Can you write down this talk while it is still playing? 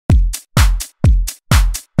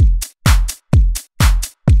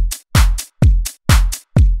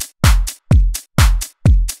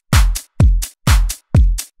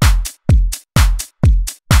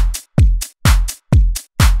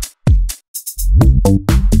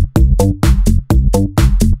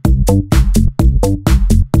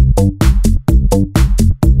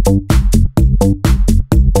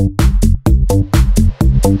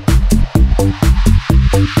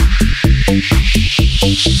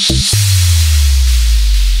I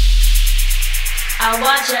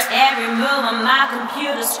watch your every move on my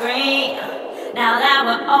computer screen. Now that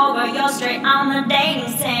we're over, you're straight on the dating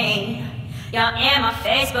scene. You're in my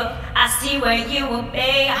Facebook, I see where you will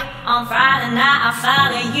be. On Friday night I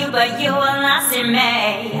follow you, but you will not see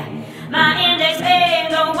me. My index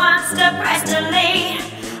finger wants to press delete.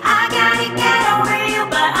 I gotta get over you,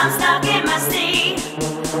 but I'm stuck in my seat.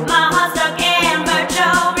 My heart's stuck in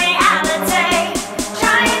virtual reality.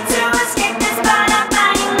 Trying to escape this, but I'm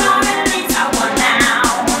finding no release.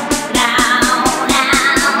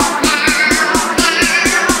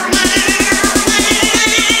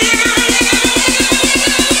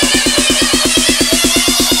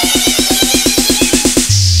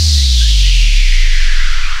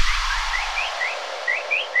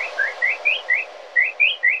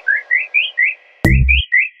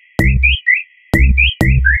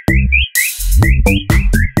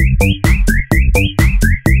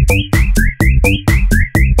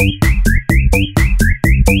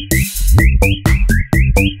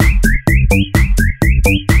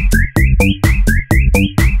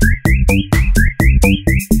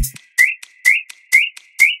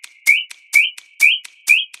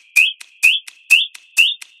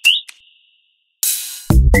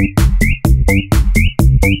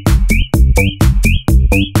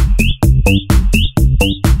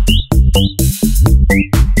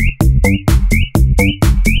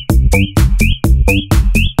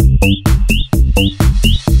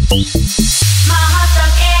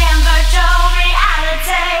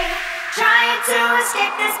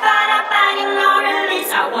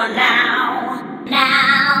 I want now,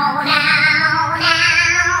 now, now, now,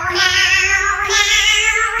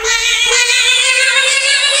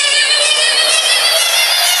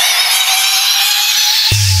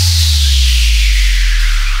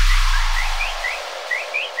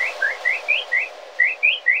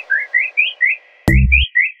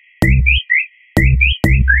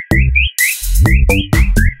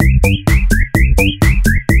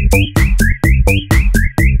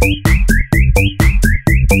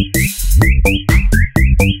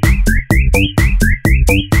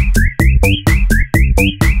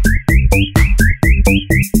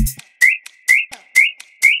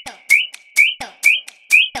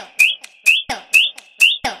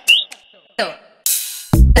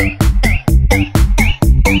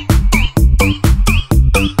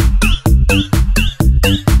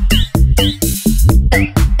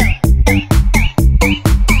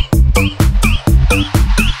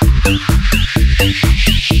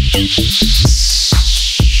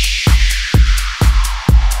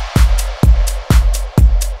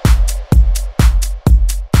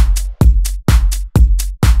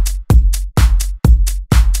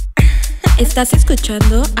 Estás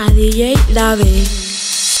escuchando a DJ Dave.